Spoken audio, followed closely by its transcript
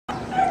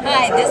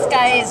Hi, this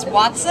guy is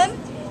Watson.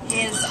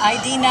 His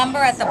ID number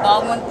at the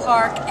Baldwin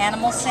Park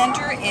Animal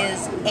Center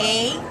is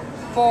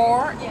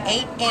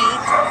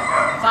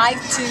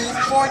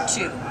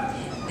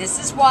A4885242. This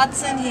is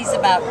Watson. He's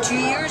about 2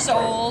 years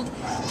old,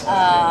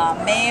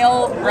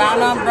 male,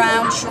 brown on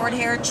brown,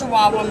 short-haired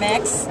Chihuahua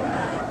mix.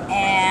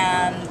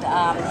 And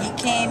he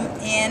came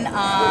in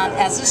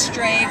as a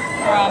stray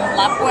from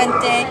La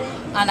Puente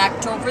on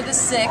October the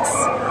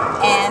 6th,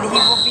 and he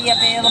will be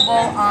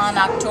available on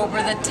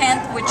October the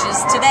 10th, which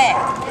is today.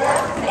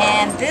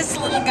 And this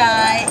little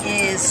guy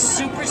is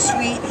super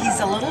sweet.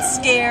 He's a little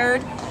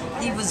scared.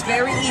 He was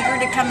very eager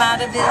to come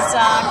out of his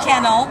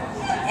kennel,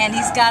 and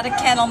he's got a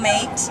kennel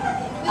mate.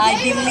 I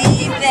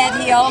believe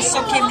that he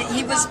also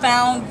he was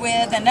found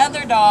with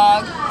another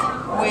dog,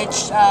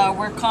 which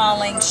we're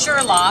calling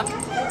Sherlock.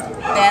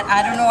 That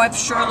I don't know if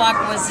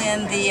Sherlock was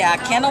in the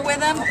kennel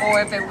with him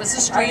or if it was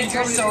a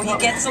stranger, so he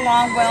gets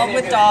along well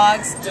with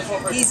dogs.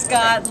 He's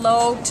got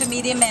low to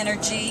medium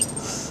energy.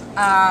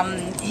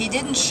 He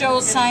didn't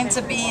show signs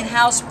of being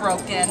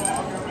housebroken,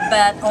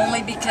 but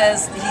only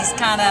because he's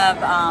kind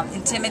of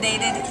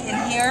intimidated in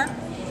here.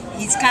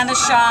 He's kind of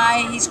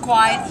shy, he's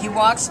quiet, he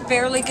walks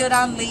fairly good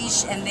on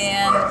leash, and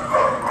then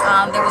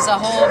there was a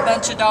whole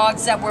bunch of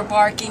dogs that were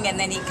barking, and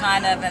then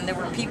and there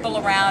were people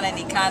around, and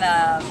he kind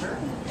of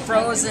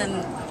froze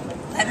and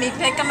let me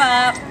pick him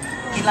up.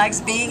 He likes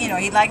being,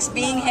 he likes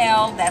being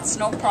held. That's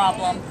no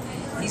problem.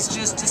 He's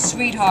just a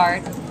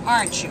sweetheart,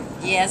 aren't you?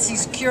 Yes,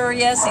 he's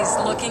curious. He's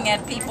looking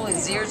at people.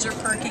 His ears are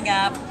perking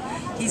up.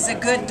 He's a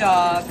good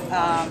dog.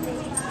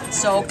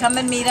 So come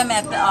and meet him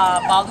at the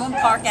Baldwin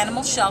Park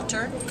Animal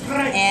Shelter,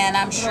 and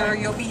I'm sure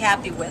you'll be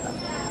happy with him.